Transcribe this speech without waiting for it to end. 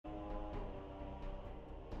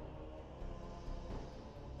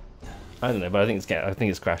I don't know, but I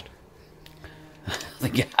think it's crashed. The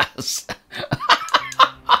gas.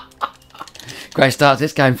 Great start to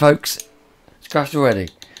this game, folks. It's crashed already.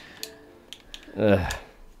 Okay,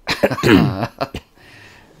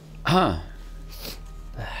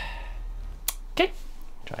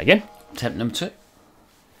 try again. Attempt number 2.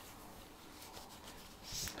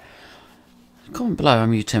 Comment below how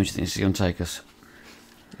many attempts you think this is going to take us.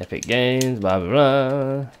 Epic Games, blah blah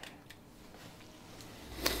blah.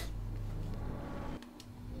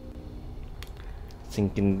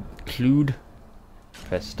 Sync include.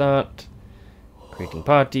 Press start. Creating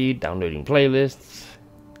party. Downloading playlists.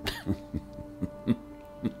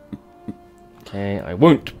 Okay, I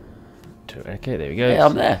won't. Okay, there we go. Yeah,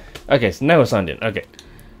 I'm there. Okay, so now we're signed in. Okay.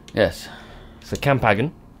 Yes. So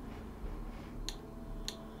Campagon.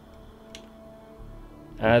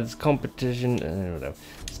 Adds competition. Whatever.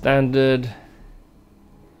 Standard.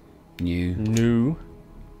 New.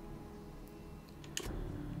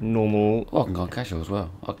 Normal. Oh, I can go on casual as well.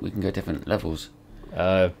 We can go different levels.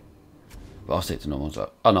 But I'll stick to normal.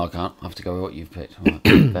 So. Oh no, I can't. I have to go with what you've picked. Right.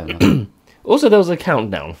 Fair enough. Also, there was a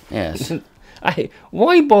countdown. Yes.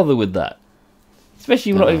 Why bother with that?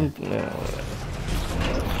 Especially not even.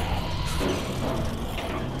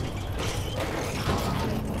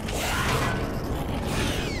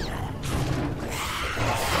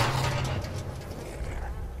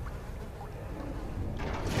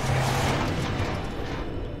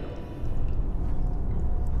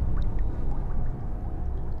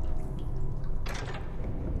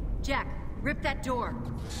 Jack, rip that door.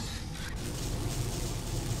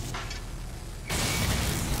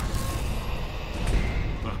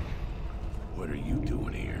 What are you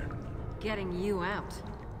doing here? Getting you out.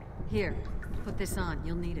 Here, put this on.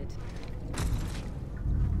 You'll need it.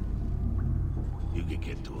 You could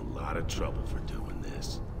get into a lot of trouble for doing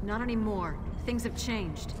this. Not anymore. Things have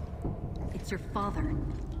changed. It's your father.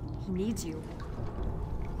 He needs you.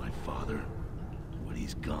 My father? But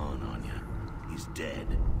he's gone, Anya. He's dead.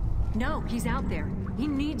 No, he's out there. He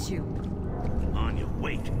needs you. Anya,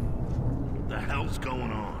 wait. What the hell's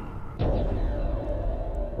going on?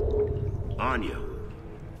 Anya.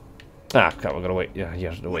 Ah, crap, I gotta wait. Yeah, you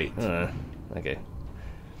have to wait. Okay.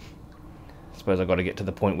 Suppose I gotta get to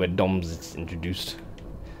the point where Dom's is introduced.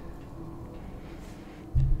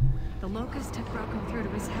 The locusts had broken through to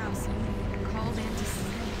his house and called in to see.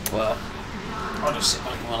 Well, I'll just sit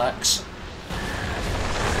back and relax.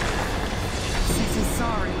 Says he's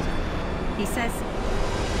sorry. He says...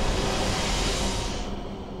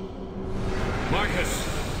 Marcus,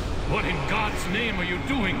 what in God's name are you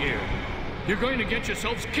doing here? You're going to get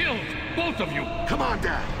yourselves killed, both of you. Come on,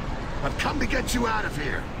 Dad. I've come to get you out of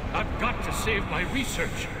here. I've got to save my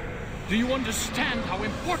research. Do you understand how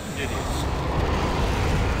important it is?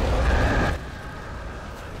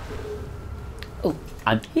 Oh,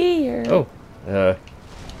 I'm here. Oh,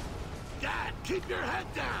 Dad, keep your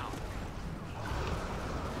head down.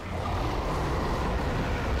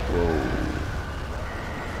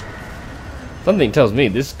 Something tells me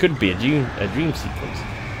this could be a dream sequence.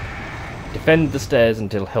 Defend the stairs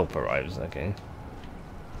until help arrives. Okay.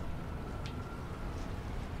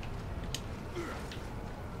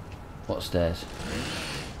 What stairs?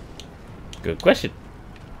 Good question.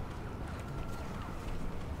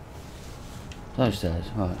 Those stairs,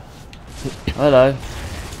 right. Hello.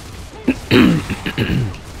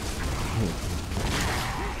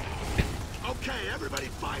 Okay, everybody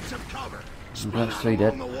find some cover. That's 3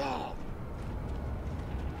 dead. Along the wall.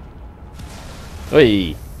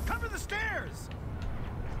 Oi. Cover the stairs.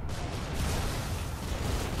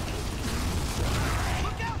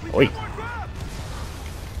 Look out, we Oi. got more grub.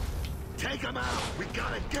 Take him out. We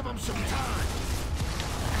gotta give him some time.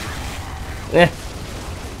 Eh.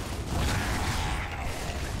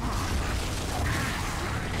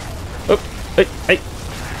 Oh, hey, hey.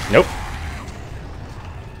 Nope.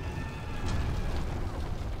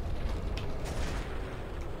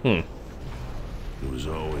 It was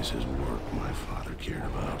always his work my father cared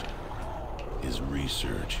about. His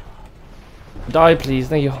research. Die, please.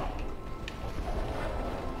 Thank you.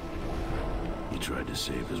 He tried to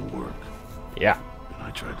save his work, Yeah. and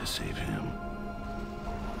I tried to save him.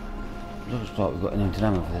 Looks like we've got an empty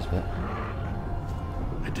ammo for this bit.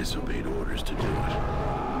 I disobeyed orders to do it.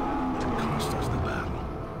 But it cost us the battle.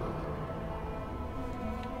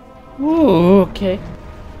 Ooh, okay.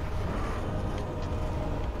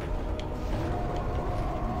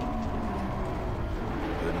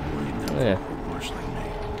 Yeah. Much like me,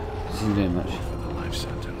 This isn't doing much. for the life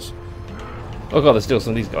sentence. Oh god, there's still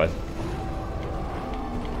some of these guys.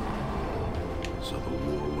 So the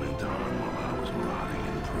war went on while I was rotting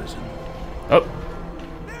in prison. Oh.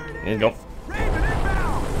 There it He's gone.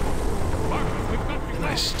 And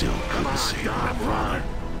I still couldn't save my father.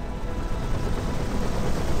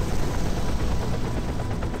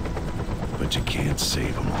 But you can't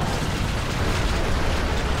save them all.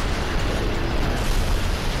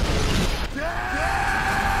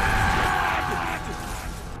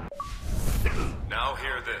 Now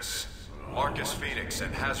hear this. Marcus Phoenix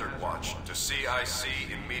and Hazard Watch to CIC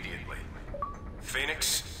immediately.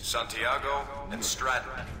 Phoenix, Santiago, and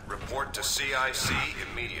Stratton, report to CIC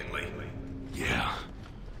immediately. Yeah.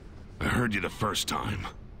 I heard you the first time.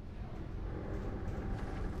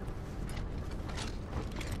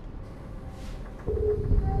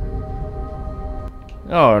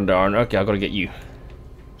 Oh darn. Okay, I gotta get you.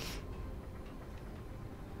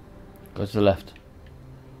 Go to the left.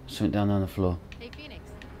 Something down on the floor. Hey Phoenix,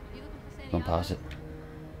 you looking for Santiago? Gone past it.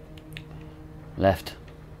 Left.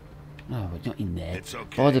 No, it's not in there. It's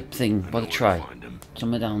okay. By the thing, by the tray. Find him.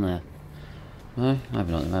 Somewhere down there. No,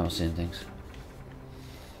 maybe not. Maybe I'm seeing things.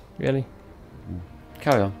 Really?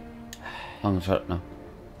 Carry on. I'm gonna shut up now.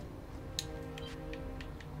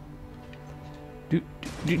 Do.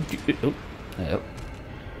 Oh. There you go.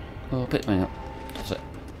 Oh, pick me up. That's it.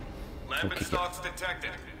 Lamp and kick it. stocks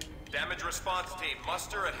detected. Damage response team,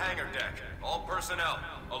 muster at hangar deck. All personnel,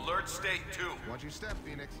 alert state 2. Watch your step,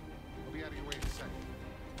 Phoenix. I'll be out of your way in a second.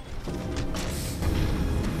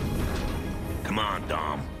 Come on,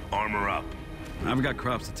 Dom. Armor up. I've got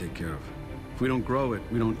crops to take care of. If we don't grow it,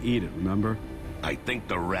 we don't eat it, remember? I think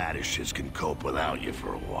the radishes can cope without you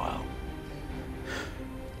for a while.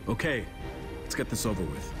 Okay, let's get this over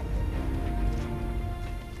with.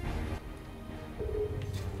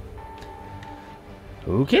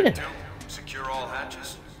 Okay then. 2, secure all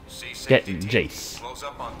hatches. See Get safety team. Jace. Close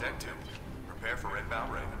up on deck 2. Prepare for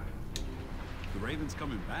inbound Raven. The Raven's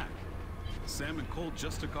coming back. Sam and Cole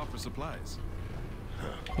just took off for supplies.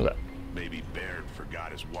 What's that? Maybe Baird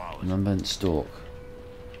forgot his wallet. Remember and stalk.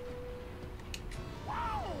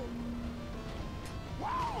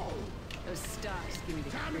 Those stocks give me the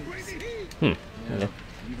creeps. Yeah.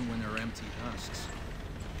 Even when they're empty husks.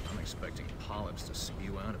 I'm expecting polyps to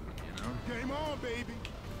spew out of them, you know? Game on, baby.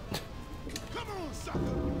 Come on, sucker.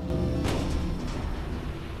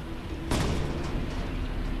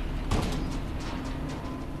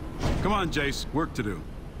 Come on, Jace, work to do.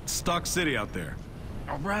 It's Stock City out there.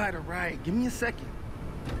 All right. Give me a second.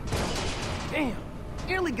 Damn,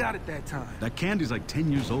 nearly got it that time. That candy's like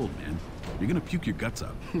 10 years old, man. You're gonna puke your guts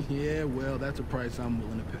out. Yeah, well, that's a price I'm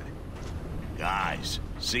willing to pay. Guys,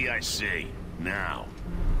 CIC, now.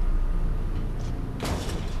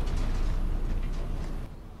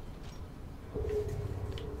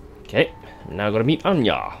 Okay. Now I gotta meet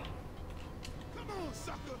Anya. Come on,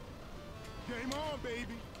 sucker. Game on,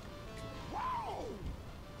 baby. Wow.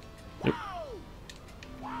 Yep.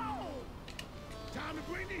 Wow. Time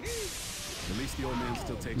to bring the heat. At least the old man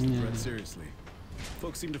still takes the threat seriously.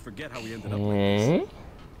 Folks seem to forget how we ended up like Eh? this.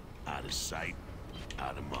 Out of sight,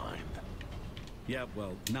 out of mind. Yeah,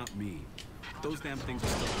 well, not me. Those damn things are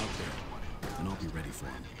still out there. And I'll be ready for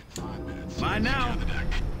them. Fine now!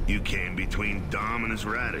 You came between Dom and his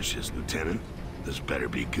radishes, Lieutenant. This better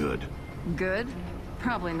be good. Good?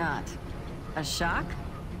 Probably not. A shock?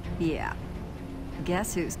 Yeah.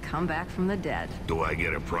 Guess who's come back from the dead? Do I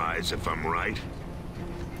get a prize if I'm right?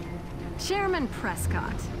 Chairman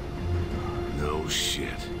Prescott. No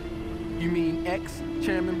shit. You mean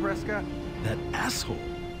ex-Chairman Prescott? That asshole!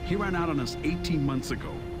 He ran out on us 18 months ago.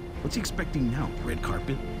 What's he expecting now? Red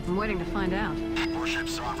carpet? I'm waiting to find out. Warship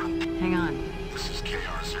Sovereign. Hang on. This is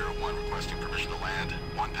KR-01 requesting permission to land.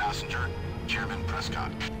 One passenger, Chairman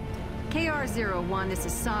Prescott. KR-01, this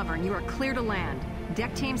is Sovereign. You are clear to land.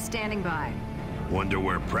 Deck team standing by. Wonder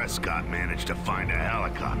where Prescott managed to find a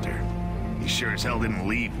helicopter. He sure as hell didn't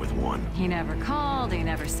leave with one. He never called, he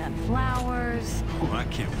never sent flowers. Oh, I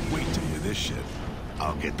can't wait to hear this shit.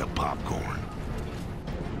 I'll get the popcorn.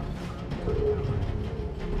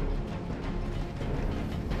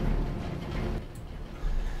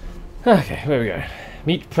 Okay, where we go?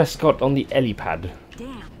 Meet Prescott on the helipad.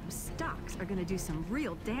 Damn, those stocks are gonna do some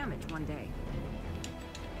real damage one day.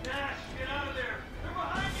 I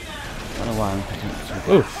don't know why I'm picking up some.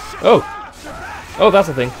 Oh! Oh, that's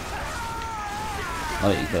a thing. I'll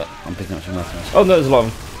let you put up. I'm picking up some weapons. Oh no, there's a lot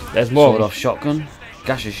of them. There's more. Sword off shotgun.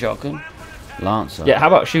 Gaseous shotgun. Lancer. Yeah, how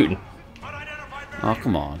about shooting? Oh,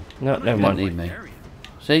 come on. No, never You don't mind. need me.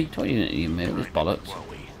 See? Told you didn't need me. This bollocks.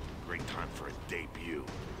 Chloe, great time for a debut.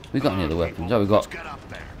 We got any other weapons? Oh, we got Let's get up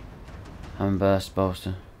there. hammer burst,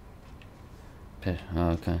 bolster. Oh,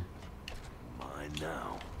 okay. Mine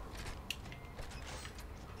now.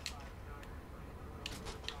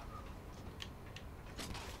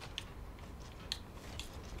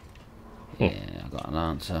 Yeah, I got an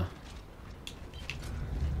answer.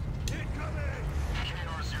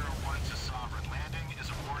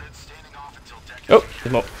 Oh,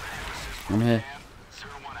 come on. I'm here.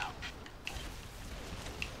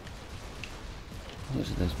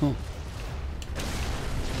 There's more.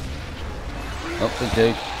 Oh, big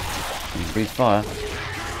dude. He breathes fire.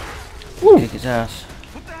 Woo. Kick his ass.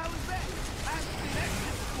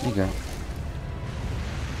 There you go.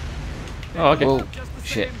 Oh, okay. Oh,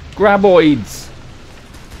 shit. Graboids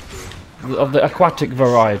of the aquatic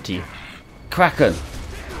variety. Kraken.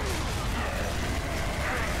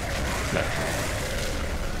 No.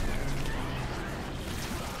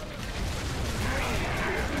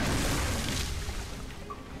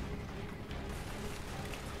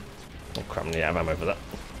 Oh crap! Yeah, I have ammo for that.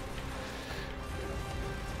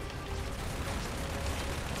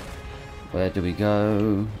 Where do we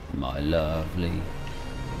go, my lovely?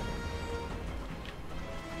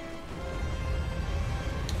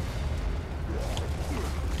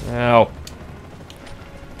 Ow.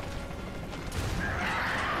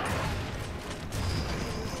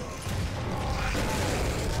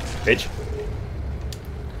 Bitch.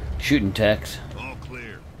 Shooting techs. All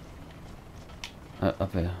clear.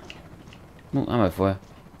 Up here. Oh, ammo for you.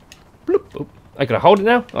 Bloop. Oh, I could hold it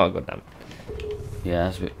now? Oh, god damn it. Yeah,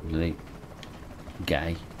 that's a bit really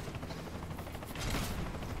gay.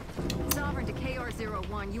 Sovereign to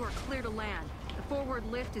KR-01, you are clear to land. The forward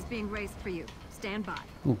lift is being raised for you. Stand by.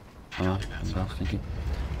 Oh, alright, thank you.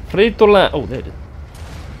 Fritola. Oh, there it is.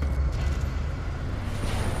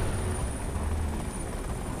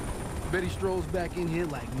 Betty strolls back in here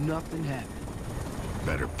like nothing happened.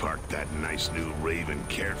 Better park that nice new Raven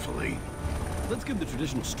carefully. Let's give the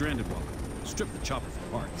traditional stranded welcome. Strip the chopper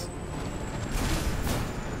for parts.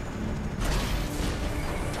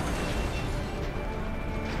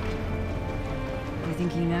 You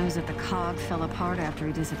think he knows that the cog fell apart after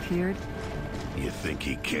he disappeared? You think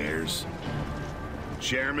he cares?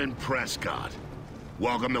 Chairman Prescott,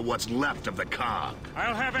 welcome to what's left of the cog.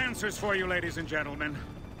 I'll have answers for you, ladies and gentlemen.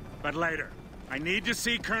 But later. I need to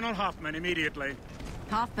see Colonel Hoffman immediately.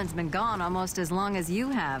 Hoffman's been gone almost as long as you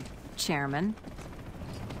have, Chairman.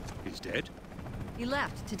 He's dead? He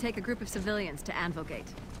left to take a group of civilians to Anvilgate.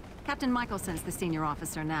 Captain Michelson's the senior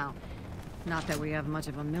officer now. Not that we have much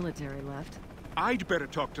of a military left. I'd better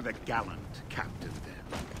talk to the gallant captain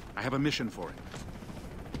then. I have a mission for him.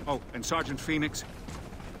 Oh, and Sergeant Phoenix,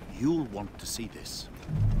 you'll want to see this.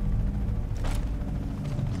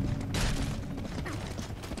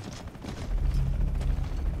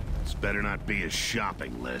 This better not be a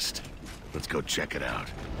shopping list. Let's go check it out.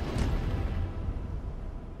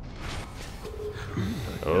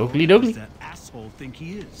 Oakley Who dokley. does that asshole think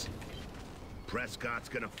he is? Prescott's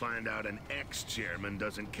gonna find out an ex-chairman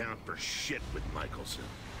doesn't count for shit with Michelson.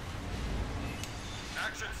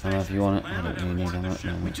 I don't know if you want it. I don't really need ammo.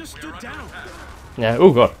 No. We just stood down. Yeah.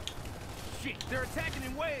 Oh god. Shit, they're attacking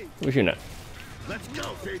in waves. We're shooting at. Let's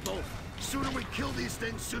go, people. Sooner we kill these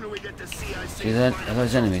things, sooner we get to CIC. See that? Are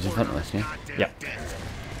those enemies in front of us, yeah? Yeah.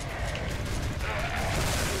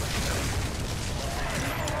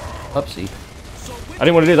 Upsie. I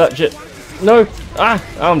didn't want to do that shit. No. Ah.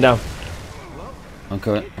 I'm down. I'm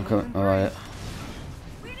coming. Alright.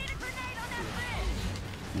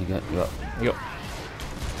 You got. Yo.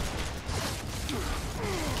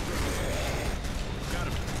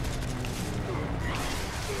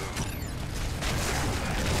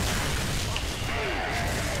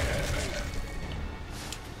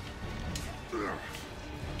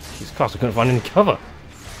 Jesus Christ, I couldn't find any cover.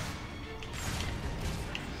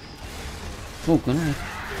 Oh, grenade.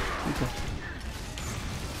 Okay.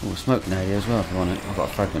 Oh, smoke grenade here as well if you want it. I've got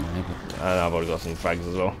a frag grenade, but And I've already got some frags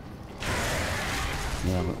as well.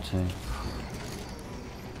 yeah, I've got two.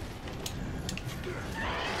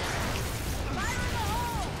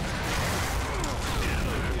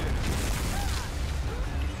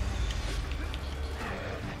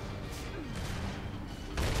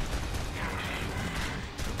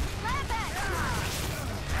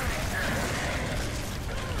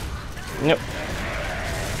 Yep.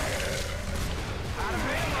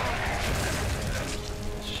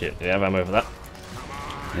 Shit, do you have ammo for that?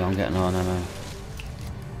 Yeah, I'm getting on ammo.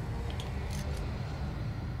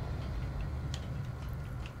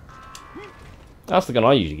 That's the gun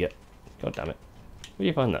I usually get. God damn it. Where do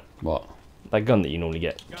you find that? What? That gun that you normally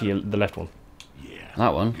get. To your, the left one.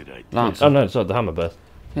 That one? Good idea. Lancer. Oh no, sorry, the hammer burst.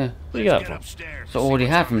 Yeah. Where do you get that from? Upstairs. So I already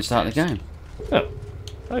had from the start of the game. Oh.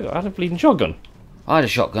 I had a bleeding shotgun. I had a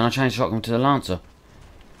shotgun, I changed the shotgun to the Lancer.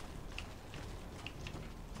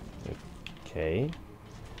 Okay.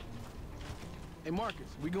 Hey Marcus,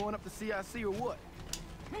 we going up to CIC or what?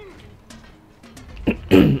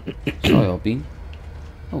 Soybean.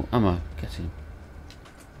 Oh, ammo. Get in.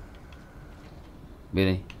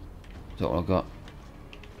 Really? Is that what I got?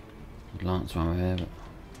 Lancer ammo here, but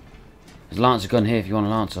there's a Lancer gun here if you want a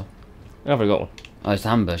Lancer. I've already got one. Oh, it's the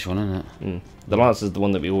ambush one, isn't it? The Lancer is the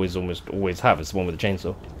one that we almost always have. It's the one with the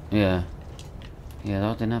chainsaw. Yeah. Yeah,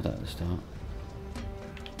 I didn't have that at the start.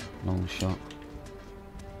 Long shot.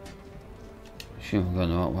 Assume I'm going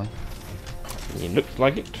the right way. It looks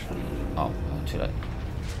like it. Oh, too late.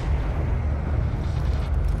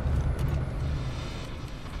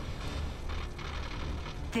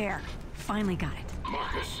 There. Finally got it.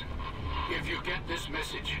 Marcus, if you get this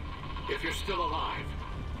message, if you're still alive,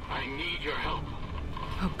 I need your help.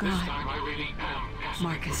 Oh, This God. time I really am asking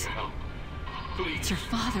Marcus. for your help. Please. It's your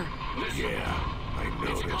father. Listen. Yeah, I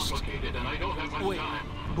It's noticed. complicated and I don't have much Wait, time.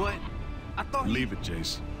 but I thought Leave it,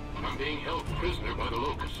 Jace. I'm being held prisoner by the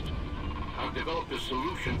Locust. I've developed a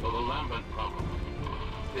solution for the Lambent problem.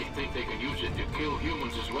 They think they can use it to kill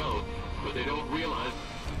humans as well, but they don't realize...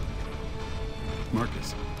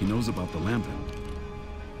 Marcus, he knows about the Lambent.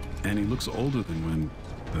 And he looks older than when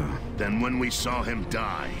Then when we saw him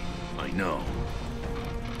die, I know.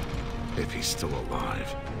 If he's still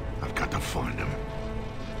alive, I've got to find him.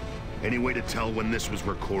 Any way to tell when this was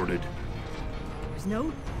recorded? There's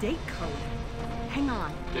no date code. Hang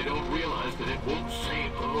on. They don't realize that it won't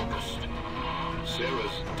save the Locust.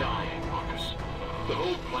 Sarah's dying, Marcus. The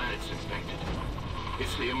whole planet's infected.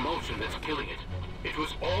 It's the emotion that's killing it. It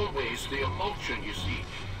was always the emotion, you see,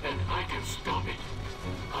 and I can stop it.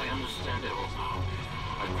 I understand it all now.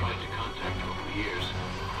 I've tried to contact her over the years,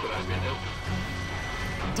 but I've been ill.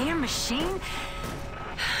 Damn machine.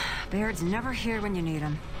 Baird's never here when you need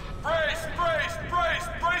him. Brace! Brace! Brace!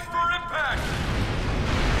 Brace for impact!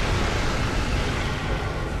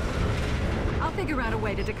 I'll figure out a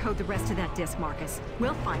way to decode the rest of that disc, Marcus.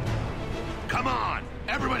 We'll find it. Come on!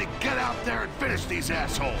 Everybody get out there and finish these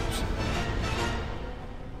assholes!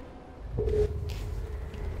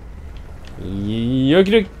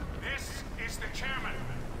 Yoki doki. This is the chairman.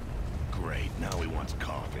 Great, now he wants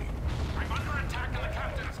coffee. I'm under attack in the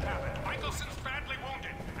captain's cabin. Michelson's badly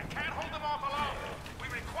wounded. I can't hold him off alone. We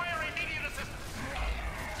require immediate assistance.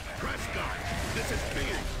 Prescott, this is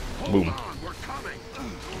Phoenix. Hold Boom. on, we're coming.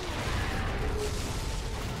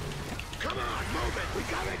 Come on, move it. We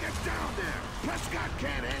gotta get down there. Prescott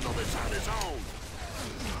can't handle this on his own.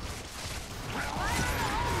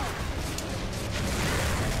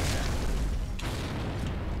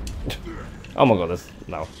 Oh my god, that's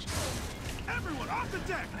no. Everyone off the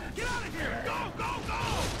deck. Get out of here. Go, go, go.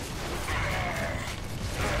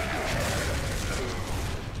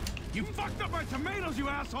 You fucked up my tomatoes, you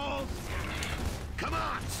assholes. Come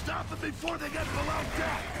on, stop them before they get below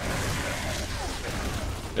deck.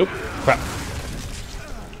 Oh, crap.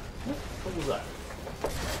 What was that?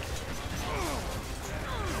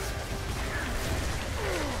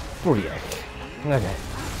 Brilliant. Okay.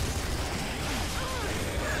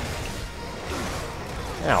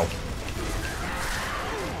 Ow.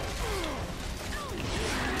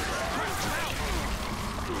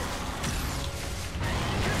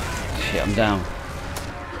 Shit, I'm down.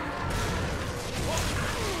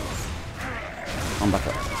 I'm back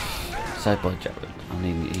up. Side by Jared. I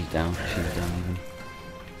mean, he's down. She's down even.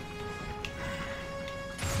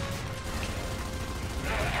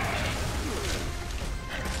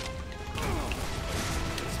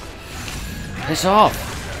 Piss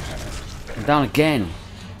off! I'm down again.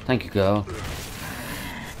 Thank you, girl.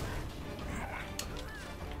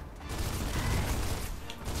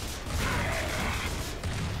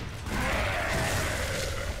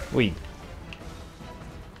 We.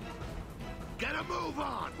 Get a move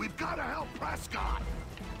on. We've got to help Prescott.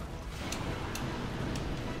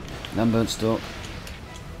 Lambert stuck.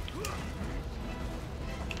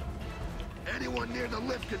 Anyone near the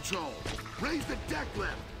lift control? Raise the deck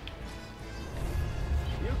lift.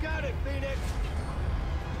 You got it, Phoenix.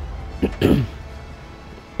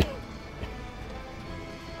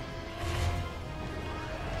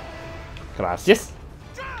 Gracias.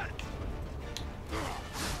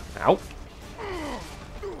 Ow.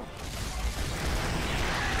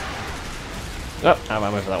 Oh, I have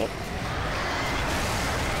ammo for that one.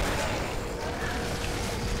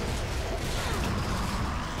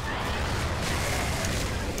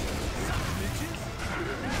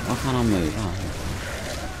 Why can't I move? Oh.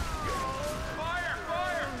 Fire!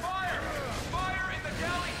 Fire! Fire! Fire in the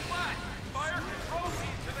galley flat! Fire control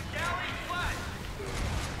team to the galley flat!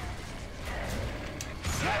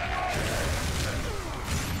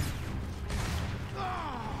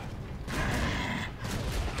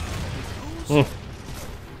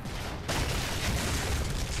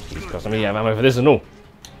 Got somebody have ammo for this and all.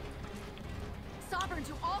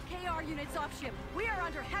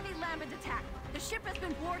 ship has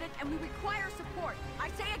been boarded and we require support. I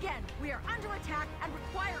say again, we are under attack and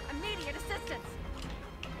require immediate assistance.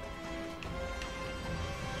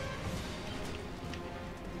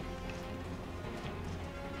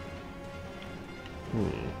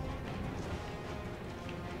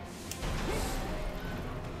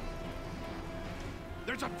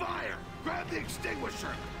 There's a fire! Grab the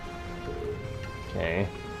extinguisher! Okay.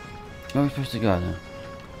 Where are we supposed to go now?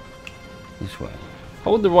 This way.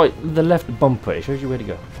 Hold the left bumper. It shows you where to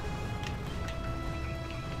go.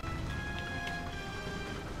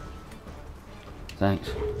 Thanks.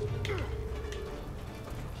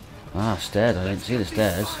 Ah, stairs. I didn't see the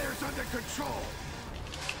stairs. Fire's under control!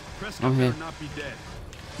 Prescott I'm here. better not be dead.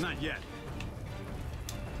 Not yet.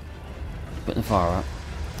 Putting the fire up.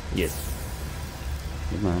 Yes.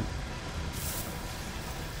 Good man.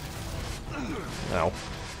 Ow.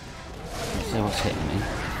 Let's see what's hitting me.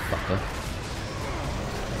 Fucker.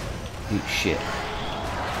 Eat shit.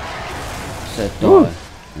 Said die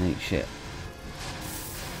and eat shit.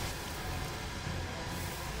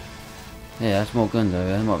 Yeah, that's more guns over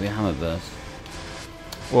there. There might be a hammer burst.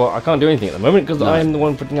 Well, I can't do anything at the moment because No. I am the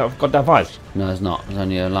one putting out goddamn fires. No, there's not. There's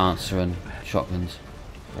only a lancer and shotguns.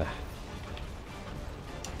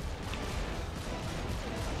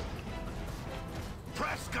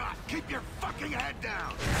 Prescott, keep your fucking head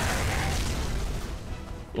down!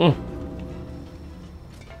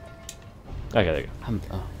 Okay, there you go.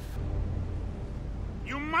 Oh.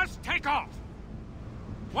 You must take off!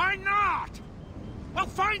 Why not? We'll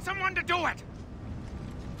find someone to do it!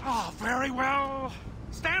 Oh, very well.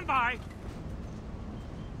 Stand by.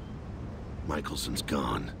 Michelson's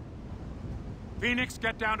gone. Phoenix,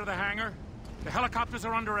 get down to the hangar. The helicopters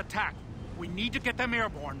are under attack. We need to get them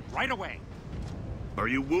airborne right away. Are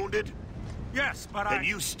you wounded? Yes, but Then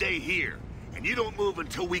you stay here, and you don't move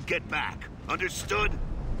until we get back. Understood?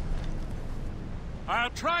 I'll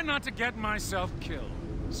try not to get myself killed,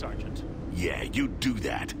 Sergeant. Yeah, you do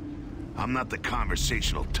that. I'm not the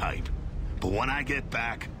conversational type. But when I get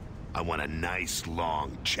back, I want a nice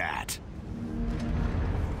long chat.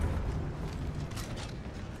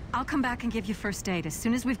 I'll come back and give you first aid as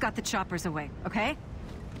soon as we've got the choppers away, okay?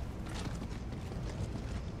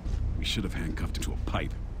 We should have handcuffed him to a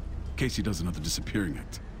pipe. In case he does another disappearing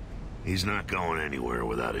act. He's not going anywhere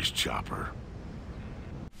without his chopper.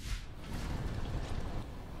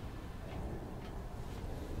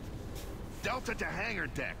 Delta to hangar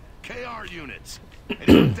deck. KR units.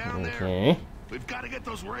 Anyone down there? Okay. We've got to get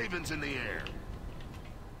those Ravens in the air.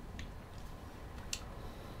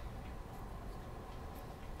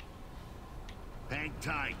 Hang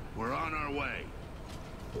tight. We're on our way.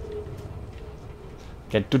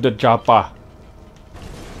 Get to the chopper.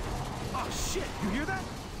 Oh shit, you hear that?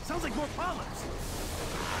 Sounds like more pilots.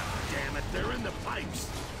 Damn it, they're in the pipes.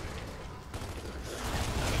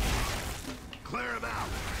 Clear them out.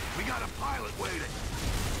 We got a pilot waiting.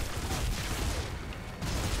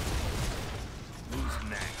 Who's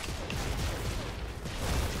next?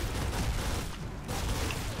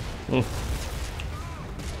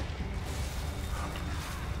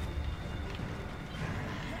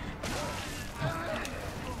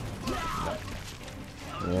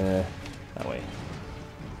 Yeah, that way.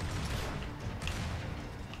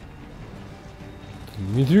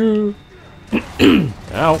 Me too.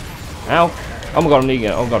 Ow. Ow. Oh my god, I'm needing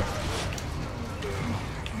it. Oh god.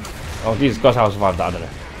 Oh Jesus Christ, how I survived that, I don't know.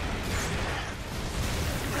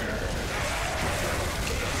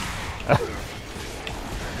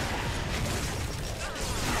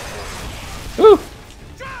 Woo!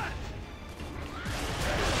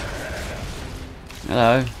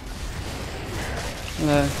 Hello.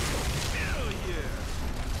 Hello.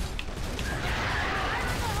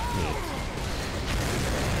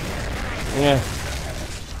 Yeah.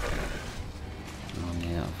 Oh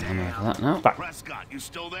yeah, I'm over that now. Back. Prescott, you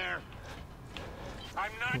still there?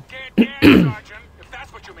 I'm not dead yet, Sergeant, if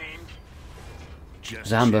that's what you mean. Just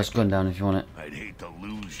There's an ambush check. gun down if you want it. I'd hate to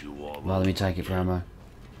lose you all. Rather me take it for ammo.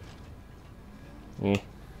 Yeah.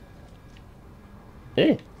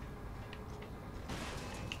 Hey.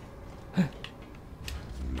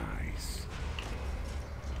 Nice.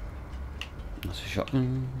 That's a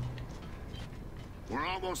shotgun. We're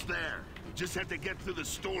almost there. We just have to get through the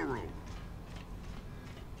storeroom.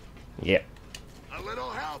 Yeah. A little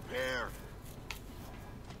help here.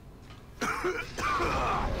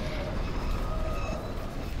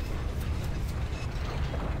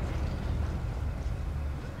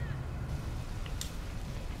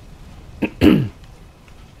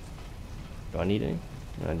 Do I need any?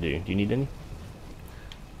 I do. Do you need any?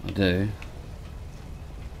 I do.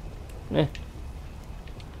 Eh.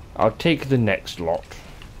 I'll take the next lot.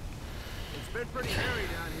 Been pretty hairy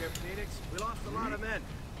down here, Phoenix. We lost a lot of men.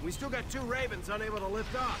 We still got 2 Ravens unable to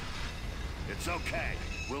lift off. It's okay.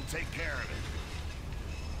 We'll take care of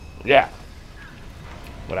it. Yeah.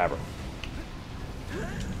 Whatever.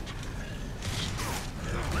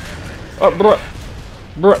 Oh, bruh.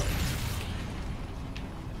 Bruh.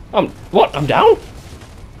 What? I'm down?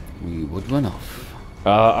 You would run off.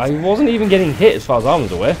 I wasn't even getting hit as far as I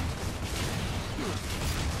was aware.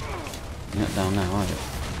 You're not down now, are you?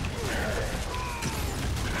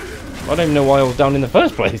 I don't even know why I was down in the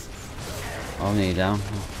first place. I'm nearly down.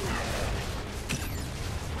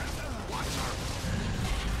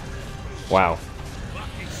 Wow.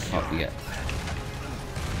 Up you get.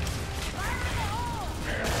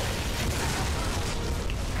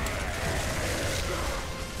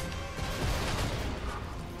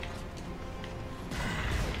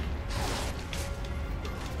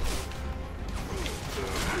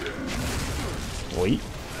 Wait.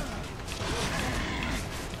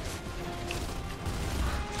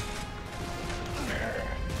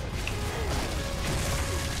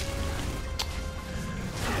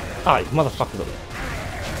 Ah, you motherfucker.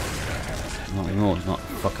 Not anymore, it's not,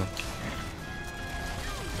 fucker.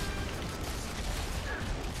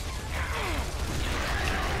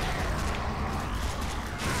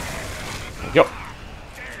 Yup.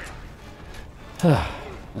 Is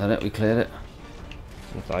that it? We cleared it?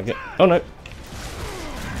 Looks like it. Oh no.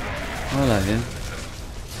 Hello again.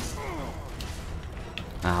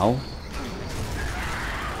 Ow.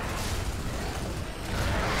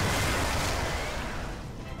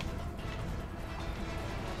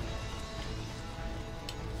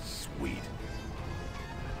 Sweet.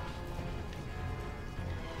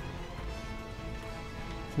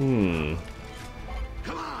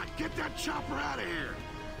 Come on, get that chopper out of here.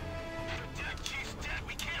 The dead chief's dead.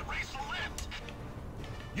 We can't raise the lift.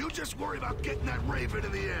 You just worry about getting that Raven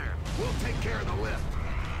in the air. We'll take care of the lift.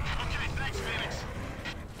 Okay, thanks, Phoenix.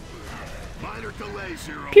 Minor delay,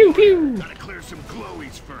 Zero. Pew pew. Gotta clear some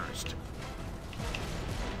glowies first.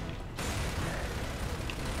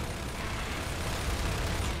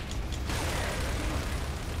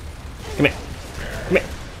 Come here. Come here.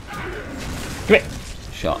 Come here.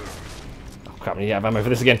 Shot. Oh crap, I need to have ammo for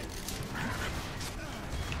this again.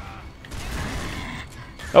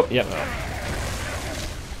 Oh, yep. Yeah.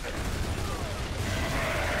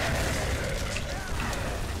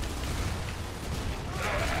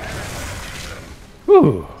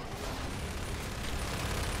 Whew.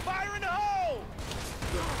 Fire in the hole!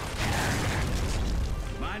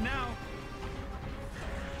 Mine now.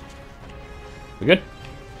 We good?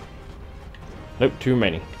 Nope, 2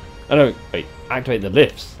 remaining. Oh no, wait, activate the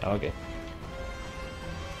lifts. Oh, okay.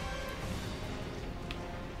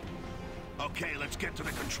 Okay, let's get to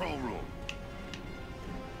the control room.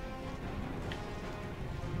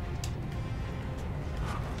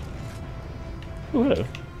 Oh, hello.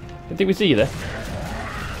 Didn't think we'd see you there.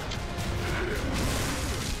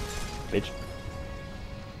 Bitch.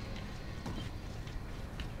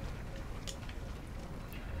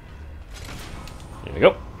 Here we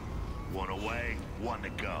go. One away, one to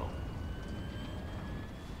go.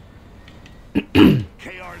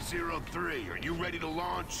 KR-03, are you ready to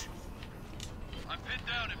launch? I'm pinned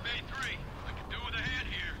down at Bay 3. I can do with a hand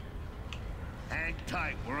here. Hang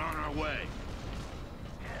tight, we're on our way.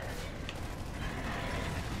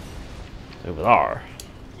 Over there.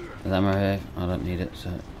 Is ammo here? I don't need it,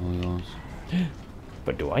 so all yours.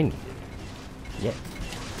 But do I need it? Yeah.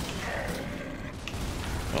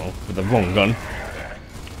 Oh, with the wrong gun.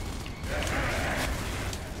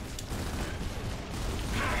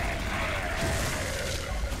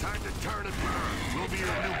 Time to turn and burn. We'll be your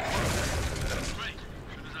new crew. Great.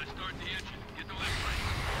 As soon as I start the engine, get the left right.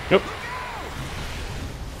 Yep.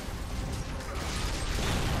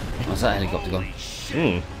 What's that helicopter gone? Holy shit.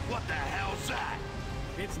 Hmm. What the hell's that?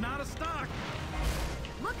 It's not a stock.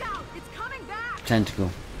 Look out! It's coming back!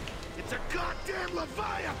 Tentacle. It's a goddamn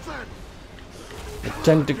Leviathan! The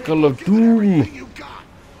tentacle of Give it doom. everything you got.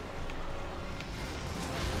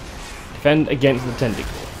 Defend against the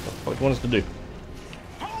tentacle. What do you want us to do?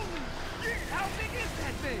 Holy shit! How big is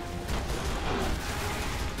that thing?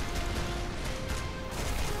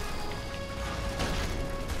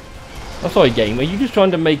 I'm sorry, game. Are you just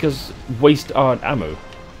trying to make us waste our ammo?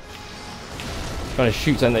 Trying to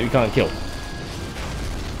shoot something that we can't kill.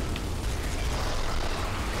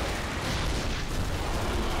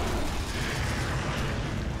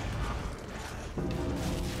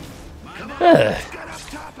 Get up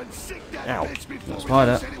top and sink that Ow. bitch before we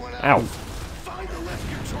Spider. lose anyone else. Ow. Find the left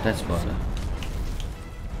control. Dead spider.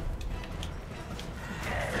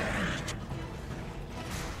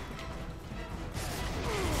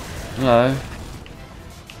 Hello.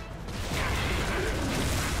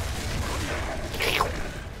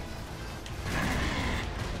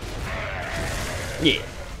 Yeah.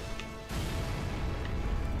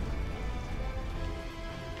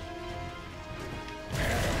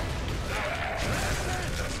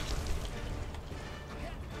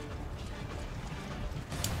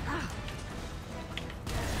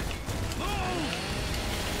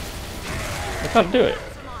 I can't do it.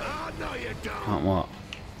 Can't what?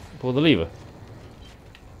 Pull the lever.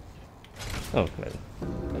 Oh, no.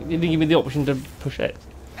 You didn't give me the option to push X.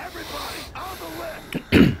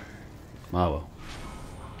 Oh well.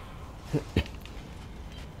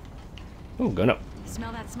 Oh, going up.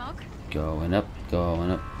 Smell that smoke? Going up,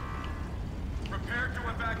 going up. Prepare to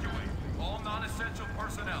evacuate. All non-essential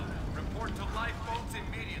personnel. Report to lifeboats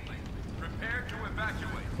immediately. Prepare to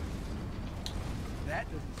evacuate. That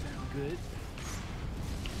doesn't sound good.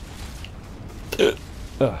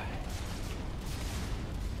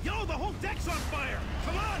 Yo, the whole deck's on fire!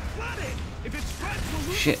 Come on, flood it! If it spreads, we'll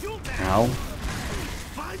lose Shit. the fuel tank. Ow.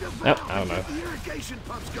 Find a Yep, valve I don't and know. get the irrigation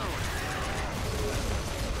pumps going.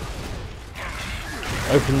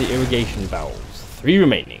 Open the irrigation valves. 3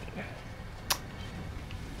 remaining.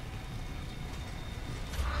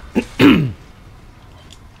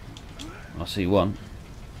 I see one.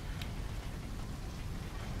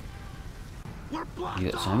 We're blocked You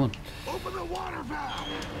got the off. same one. Open the water valve.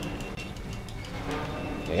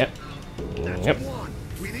 Yep. That's Yep. one.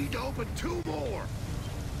 We need to open 2 more.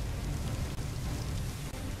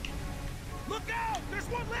 Look out! There's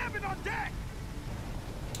one landing on deck!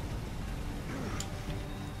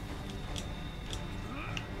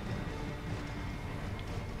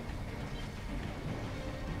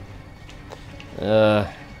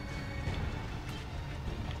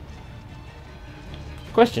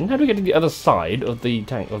 Question, how do we get to the other side of the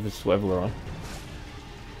tank of this whatever we're on?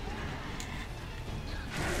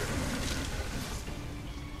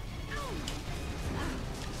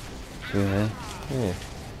 Through here. Yeah.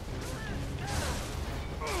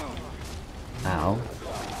 Ow.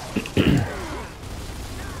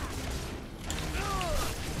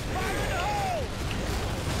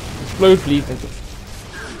 Explode, please. Thank you.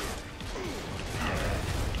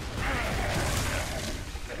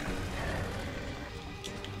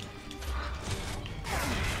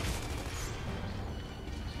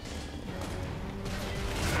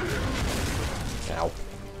 Ow.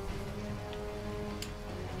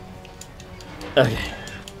 Okay.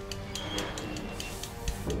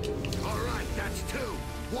 All right, that's 2.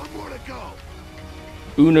 1 more to go.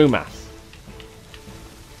 Uno mas.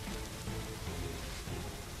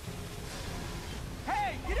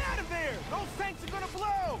 Hey, get out of there! Those tanks are gonna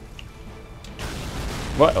blow!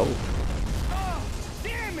 What? Oh. Oh,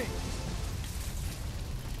 damn it!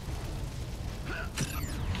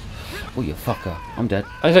 Oh, you fucker. I'm dead.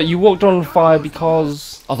 I thought you walked on fire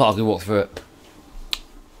because... I thought I could walk through it.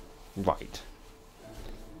 Right.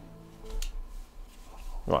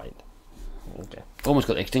 Right. Okay. Almost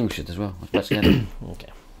got extinguished as well. I was about to get it.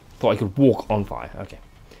 Okay. Thought I could walk on fire. Okay.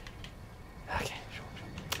 Okay, sure.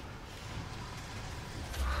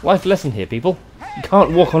 Life lesson here, people. You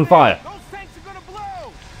can't walk on fire. Those tanks are gonna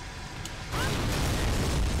blow!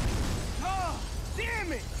 Oh,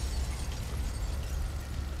 damn it!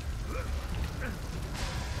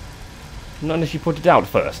 Not unless you put it out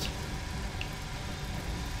first.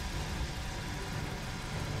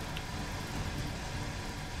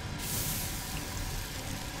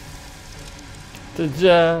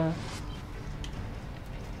 Ta-da!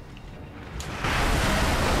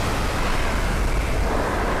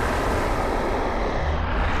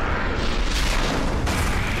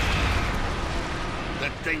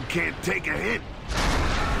 That thing can't take a hit.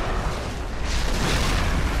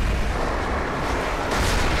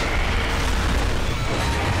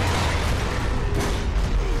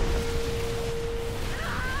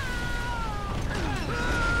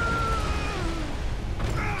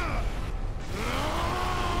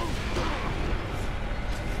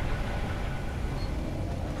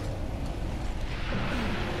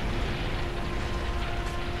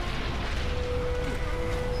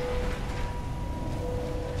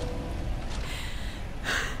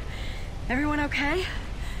 Everyone okay?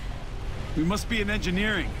 We must be in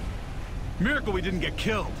engineering. Miracle we didn't get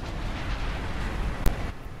killed.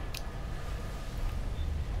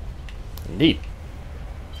 Indeed.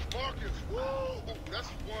 Marcus, whoa! That's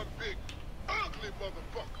one big, ugly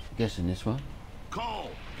motherfucker. Guessing this one.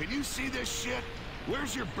 Cole, can you see this shit?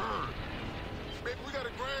 Where's your bird? Maybe we got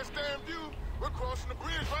a grandstand view. We're crossing the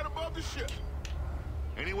bridge right above the ship.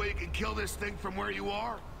 Any way you can kill this thing from where you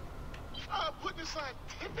are? Putting it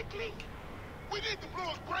scientifically, We need to blow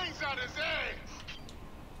his brains out his head.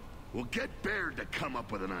 We'll get Baird to come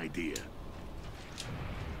up with an idea.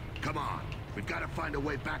 Come on. We've got to find a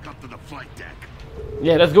way back up to the flight deck.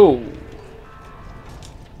 Yeah, let's go.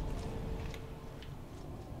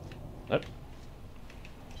 Nope.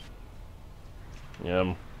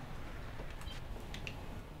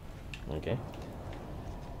 Okay.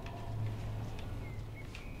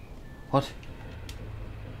 What?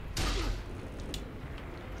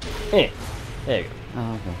 There you go.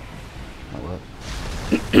 Oh, okay. That worked.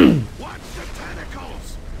 Watch the tentacles.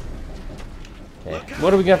 Okay. What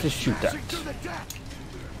do we got to shoot at?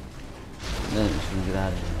 Then I'm just gonna get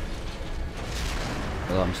out of here.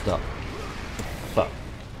 Well, I'm stuck. Fuck.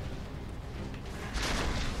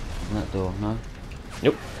 In that door, no?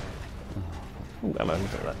 Nope. Ooh, I'm looking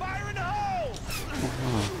at that. Fire in the hole!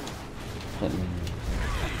 Oh. Let me...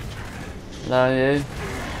 Hello, you?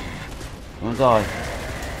 I'm gonna die.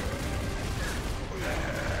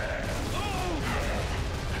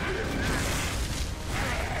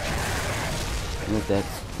 You're dead.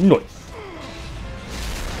 Nice.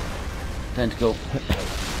 Tentacle.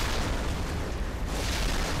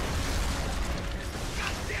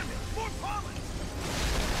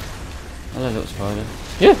 Hello, little spider.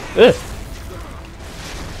 Yeah.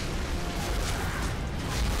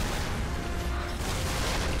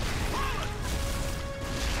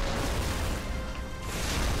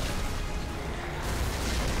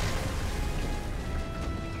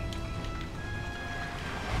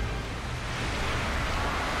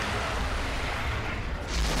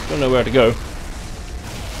 Don't know where to go.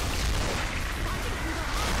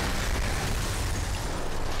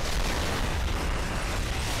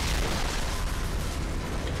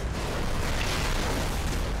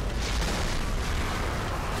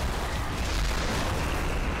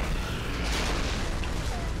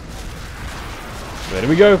 Where do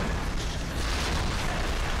we go?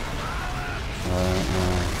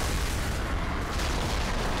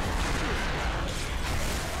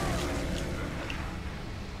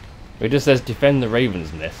 It just says defend the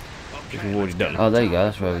Raven's Nest, which we've already done. Oh, there you go.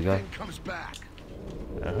 That's where we go.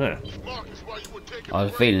 Uh-huh. I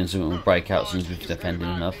was feeling something would break out since we've defended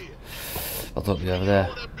enough. I thought we'd be over there.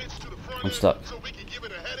 I'm stuck.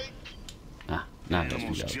 Ah, now it must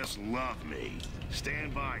be go. Just love me.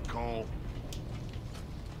 Stand by, Cole.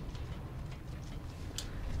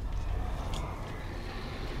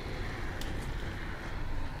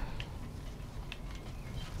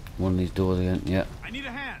 One of these doors again. Yeah. I need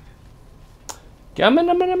a hand. We're gonna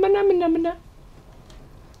need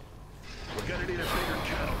a bigger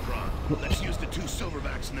cattle prod. Let's use the 2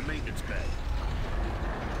 silverbacks in the maintenance bay.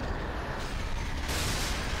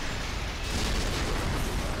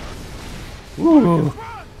 Woo.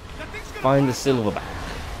 Find the silverback.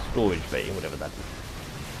 Storage bay, whatever that is.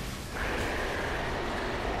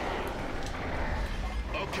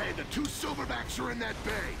 Okay, the 2 silverbacks are in that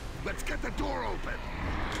bay. Let's get the door open.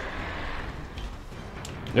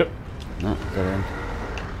 Yep. No, dead end.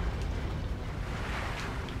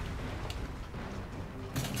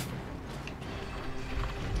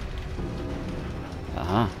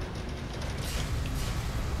 Uh-huh.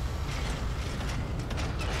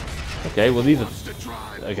 Okay, well these are...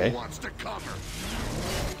 Okay. Let's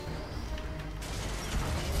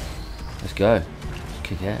go. Let's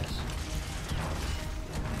kick ass.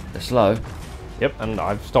 They're slow. Yep, and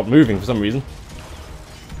I've stopped moving for some reason.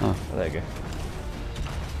 Oh. There you go.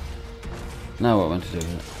 Now what I want to do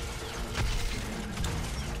with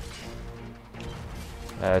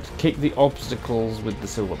it? To kick the obstacles with the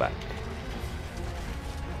silverback.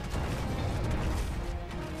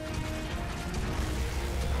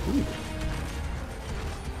 Ooh.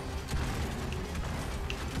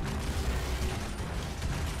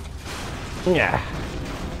 Yeah.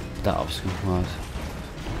 That obstacle was.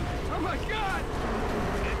 Oh my god!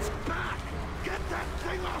 It's back! Get that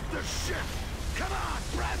thing off the ship! Come on,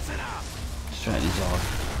 press it up! Straight in his eye.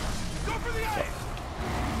 Go for the eye!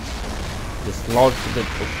 Dislodge the...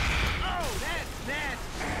 Oh, that's...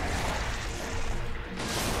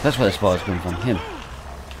 That's where the spider's coming from. Him.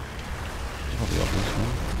 It's probably obvious,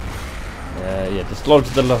 right? yeah, dislodge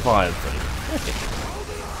the Leviathan. Okay.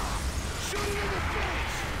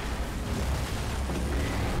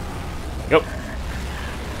 Yep.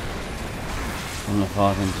 I'm gonna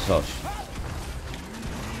fire him to such.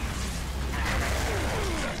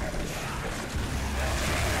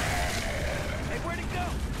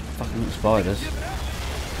 Fucking spiders.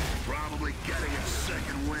 Probably getting its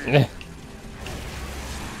second wind. Yeah.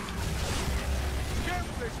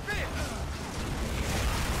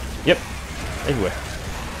 Yep. Everywhere.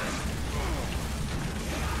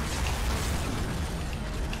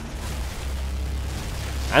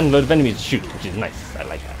 And a load of enemies to shoot, which is nice. I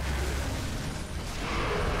like that.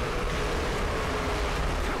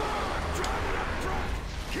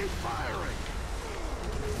 Keep firing.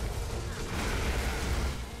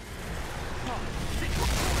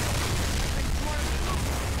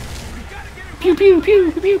 Pew pew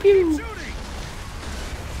pew pew pew.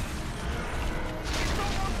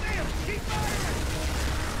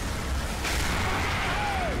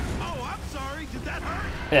 Oh, I'm sorry. Did that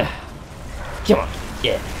hurt? Yeah. Come on.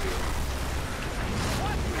 Yeah.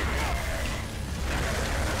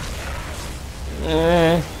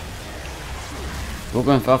 We're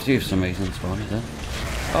going after you for some reason, Spawn, is it?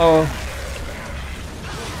 Oh.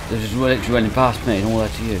 They're just literally running past me and all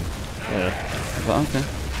that to you. Yeah. But okay.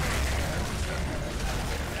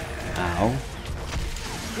 Ow.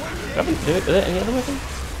 Haven't do it with it. Any other weapon?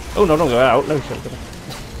 Oh no, don't go out. No shit.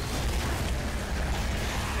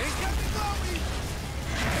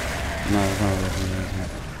 No.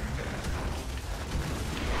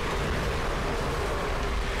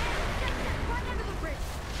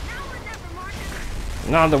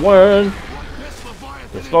 Now the word.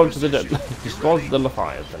 Disclose to the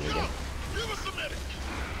Leviathan again.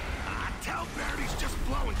 Tell Baird he's just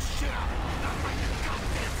blowing shit up. Not like the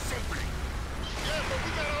goddamn safety. Yeah, but we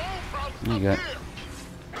got our own problems There you go. up here.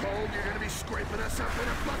 Cole, you're gonna be scraping us up in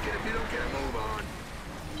a bucket if you don't get a move on.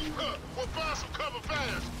 We'll find some cover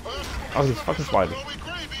fast. Oh, he's fucking sliding.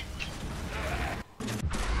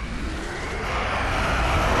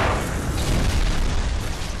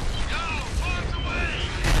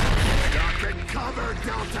 Cover,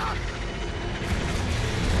 Delta!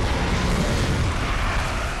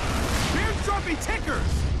 Beard drumpy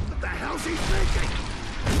tickers! What the hell's he thinking?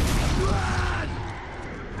 Run!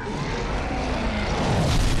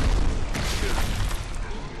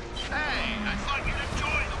 Hey, I thought you'd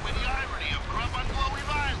enjoy the witty irony of Grub on Glowing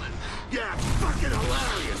Island. Yeah, fucking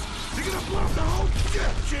hilarious! You're gonna blow up the whole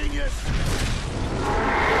ship, genius!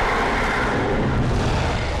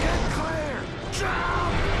 Get clear! Jump!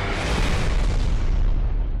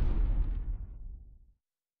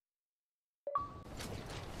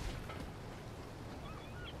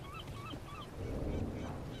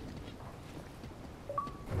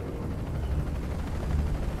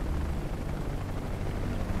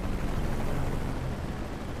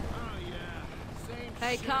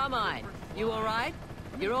 Hey, Carmine, you alright?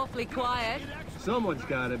 You're awfully quiet. Someone's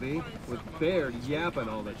gotta be, with Baird yapping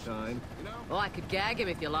all the time. Oh, I could gag him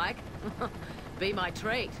if you like. Be my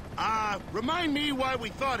treat. Remind me why we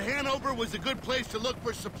thought Hanover was a good place to look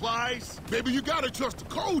for supplies? Baby, you gotta trust the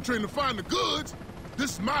coal train to find the goods.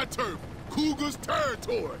 This is my turf, Cougar's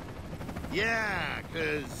territory. Yeah,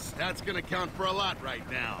 'cause that's gonna count for a lot right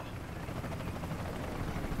now.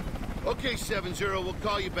 Okay, 7-0, we'll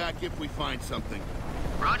call you back if we find something.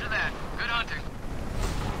 Roger that. Good hunting.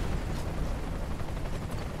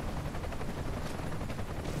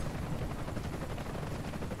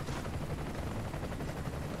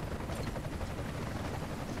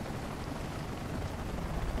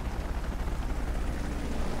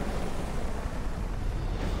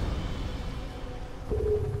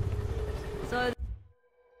 So,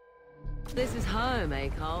 this is home, eh,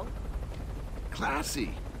 Cole?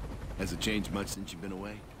 Classy. Has it changed much since you've been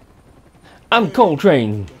away? I'm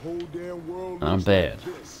Coltrane. I'm bad.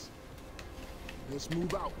 Let's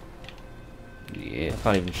move out. Yeah, I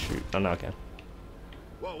can't even shoot. Oh, no, I can.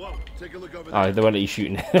 Whoa, take a look over there. Oh, they won't let you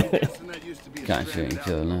shoot. Can't shoot and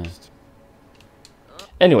kill now.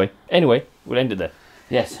 Anyway, we'll end it there.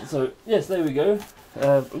 Yes. So, yes, there we go.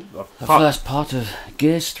 The first part of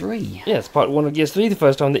Gears 3. Yes, part 1 of Gears 3, the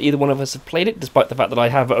first time that either one of us have played it, despite the fact that I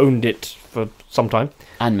have owned it for some time.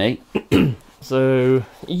 And me. So,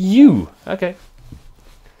 you. Okay.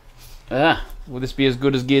 Yeah. Will this be as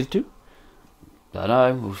good as Gears 2? Don't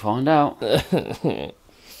know, we'll find out. And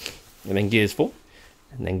then Gears 4.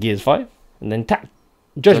 And then Gears 5. And then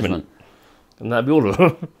Judgment. And that'll be all of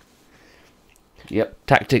them. Yep.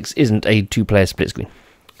 Tactics isn't a 2-player split screen.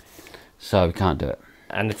 So we can't do it.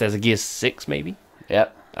 And if there's a Gears 6, maybe?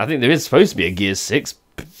 Yep. I think there is supposed to be a Gears 6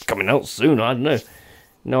 coming out soon, I don't know.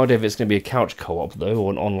 No idea if it's going to be a couch co-op, though,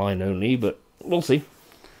 or an online only, but we'll see.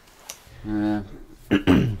 So,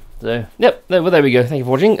 yep, well, there we go. Thank you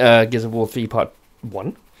for watching Gears of War 3 Part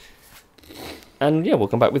 1. And, yeah, we'll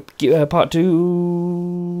come back with Part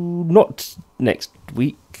 2 not next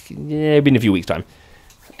week. Yeah, it'll be in a few weeks' time.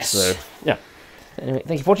 Yes. So, yeah. Anyway,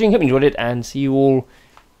 thank you for watching. Hope you enjoyed it, and see you all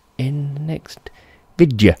in the next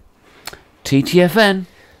video. TTFN.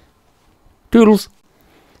 Toodles.